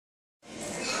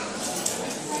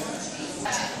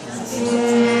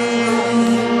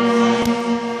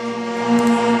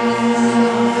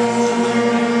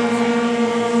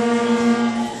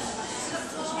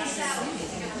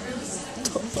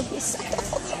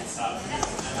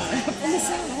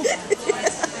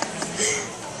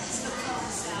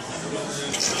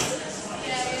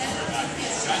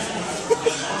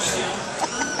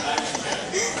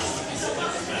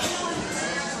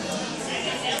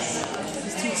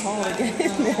It's too tall to get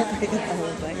in there.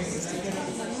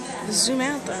 Just zoom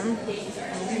out then. He's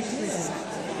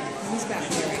back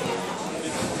here.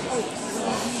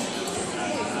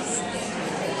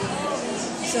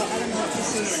 So I don't know what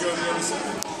this is.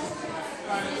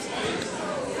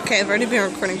 Okay, I've already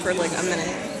been recording for like a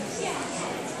minute.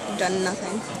 I've done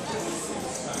nothing.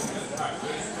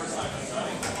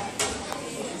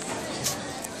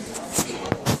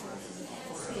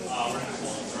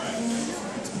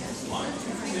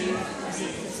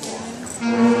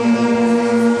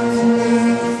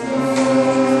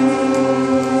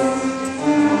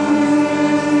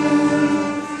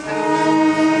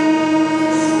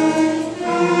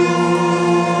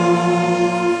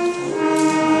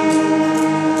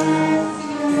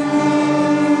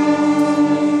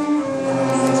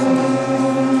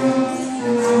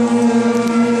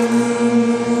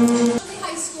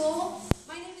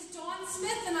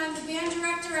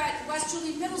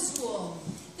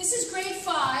 This is grade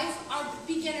 5, our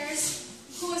beginners,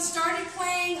 who have started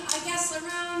playing, I guess,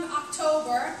 around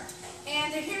October,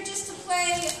 and they're here just to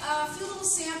play a few little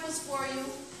samples for you.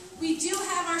 We do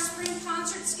have our spring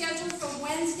concert scheduled for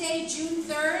Wednesday, June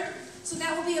 3rd, so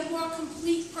that will be a more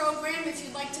complete program if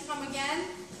you'd like to come again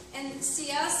and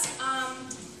see us.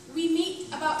 We meet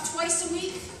about twice a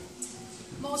week,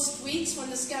 most weeks when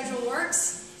the schedule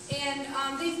works. And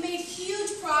they've made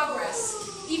huge progress.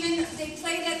 Even they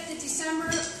played at the December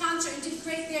concert and did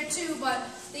great there too, but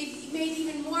they've made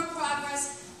even more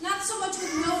progress. Not so much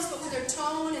with notes, but with their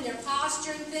tone and their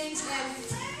posture and things. And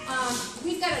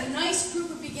we've got a nice group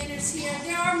of beginners here.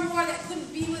 There are more that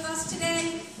couldn't be with us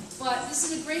today, but this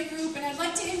is a great group. And I'd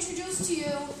like to introduce to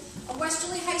you a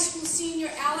Westerly High School senior,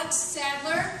 Alex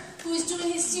Sadler, who is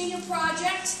doing his senior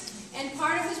project. And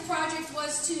part of his project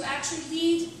was to actually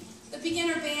lead the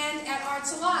beginner band at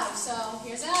Arts Alive. So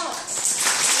here's Alex.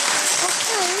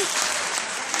 Okay.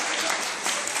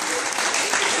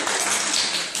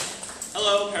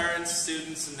 Hello, parents,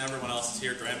 students, and everyone else is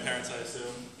here. Grandparents, I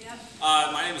assume. Yep.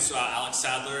 My name is Alex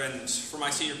Sadler, and for my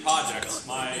senior project,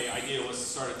 my idea was to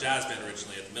start a jazz band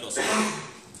originally at the middle school.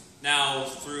 Now,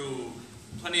 through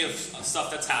plenty of stuff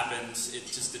that's happened, it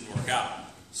just didn't work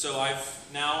out. So I've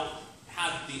now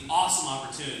had the awesome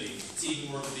opportunity to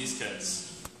even work with these kids.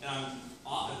 And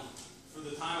for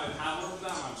the time I've had worked with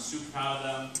them, I'm super proud of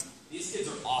them. These kids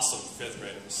are awesome 5th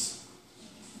graders.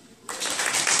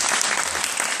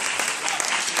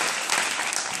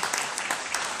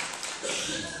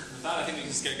 With that, I think we can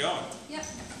just get going. Yep.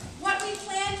 What we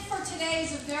planned for today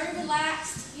is a very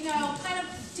relaxed, kind of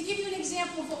to give you an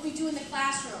example of what we do in the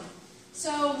classroom.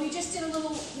 So we just did a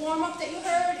little warm-up that you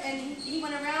heard, and he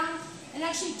went around and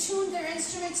actually tuned their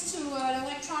instruments to an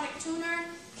electronic tuner.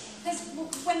 Because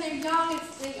when they're young,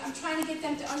 I'm trying to get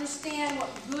them to understand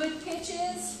what good pitch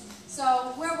is.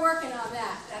 So we're working on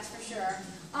that, that's for sure.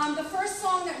 The first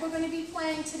song that we're going to be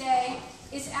playing today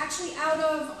is actually out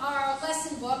of our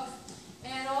lesson book.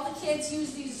 And all the kids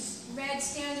use these red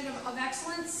Standard of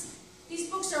Excellence. These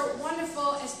books are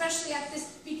wonderful, especially at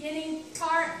this beginning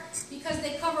part, because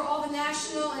they cover all the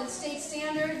national and state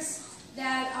standards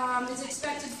that is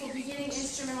expected for beginning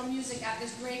instrumental music at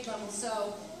this grade level.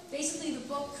 So basically, the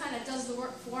book kind of does the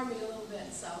work for me a little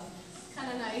bit, so it's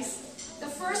kind of nice. The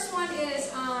first one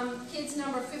is kids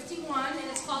number 51, and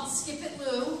it's called Skip It,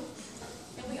 Lou,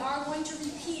 and we are going to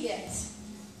repeat it.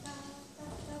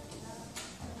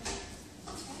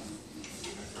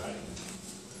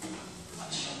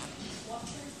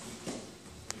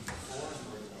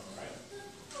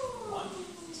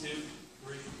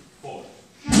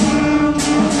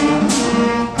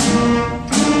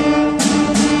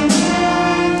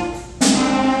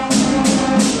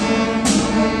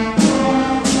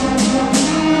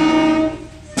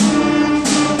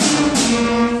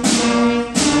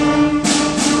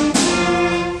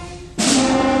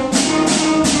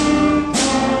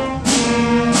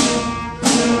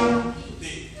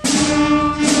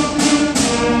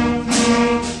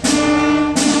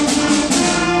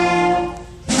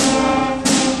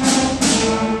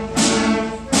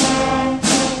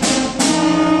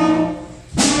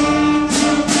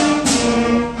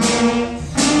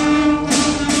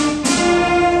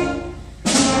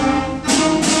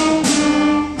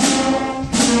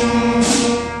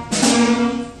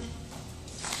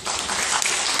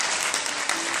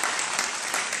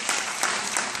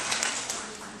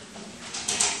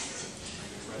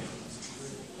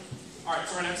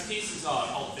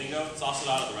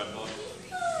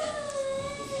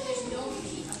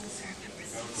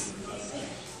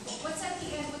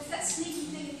 sneaky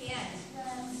thing at the end.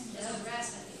 There's a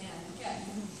rest at the end. Okay.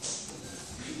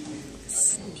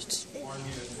 Horn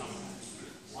unit coming.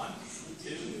 1, 2,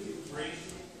 3,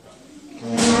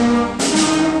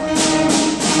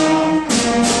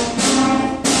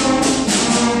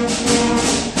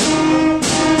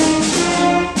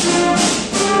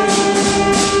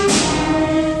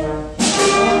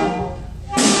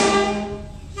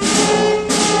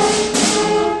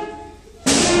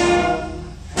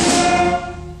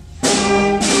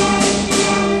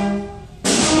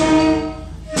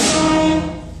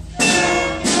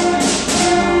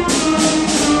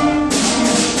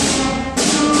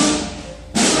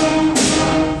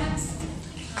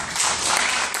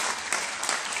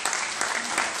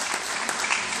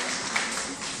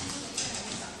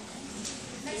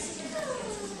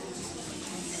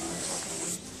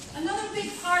 Another big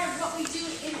part of what we do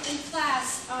in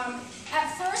class,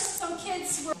 at first some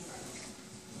kids were...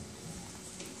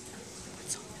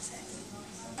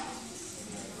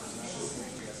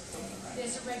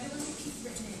 There's a regular repeat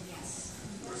written in, yes.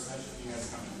 first measure, you guys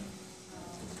coming.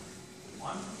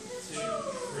 1,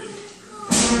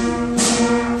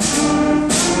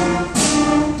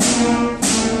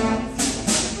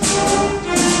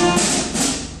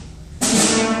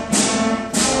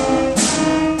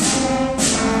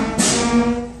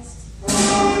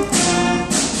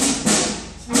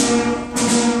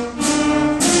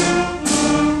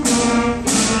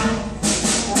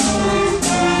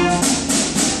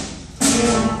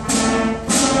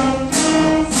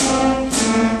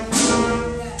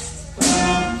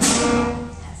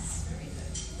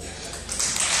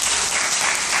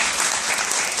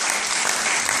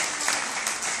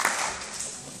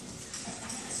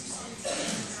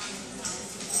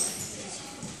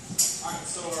 Alright,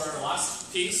 so our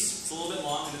last piece, it's a little bit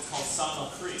long and it's called Sadler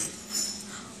Creek.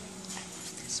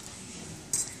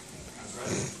 Guys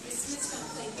ready? Smith's going to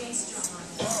play bass drum on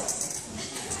it.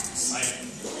 Exciting.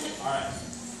 Alright,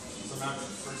 so remember,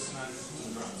 first and then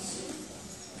the drums.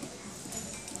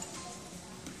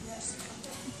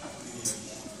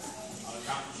 On the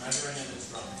count, measuring in its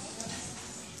drums.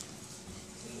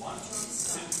 1,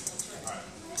 2, alright.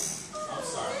 Drum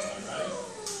start, ready?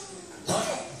 1,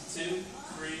 2,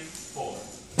 3, 4.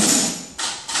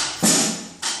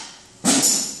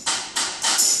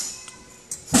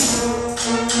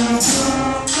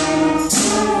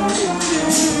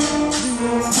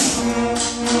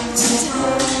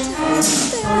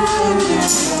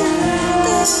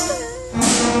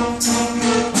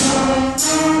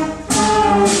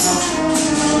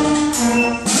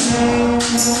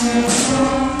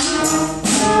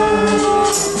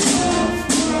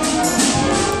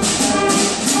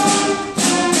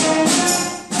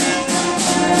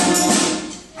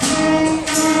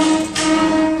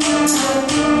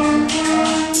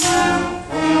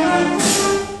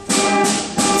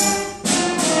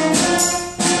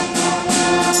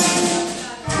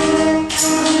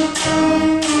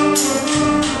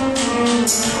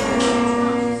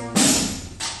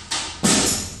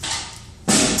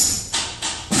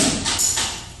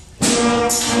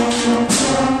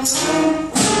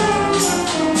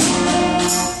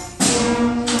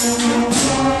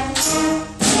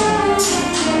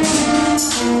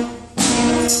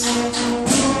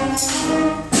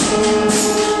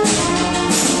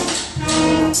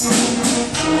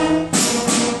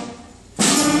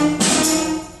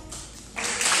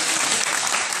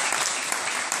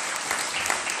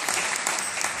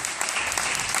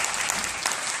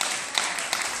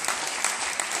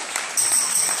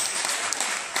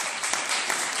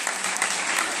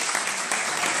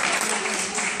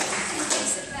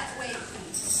 That way,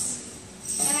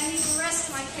 please. And I need the rest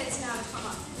of my kids now to come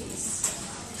up,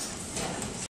 please.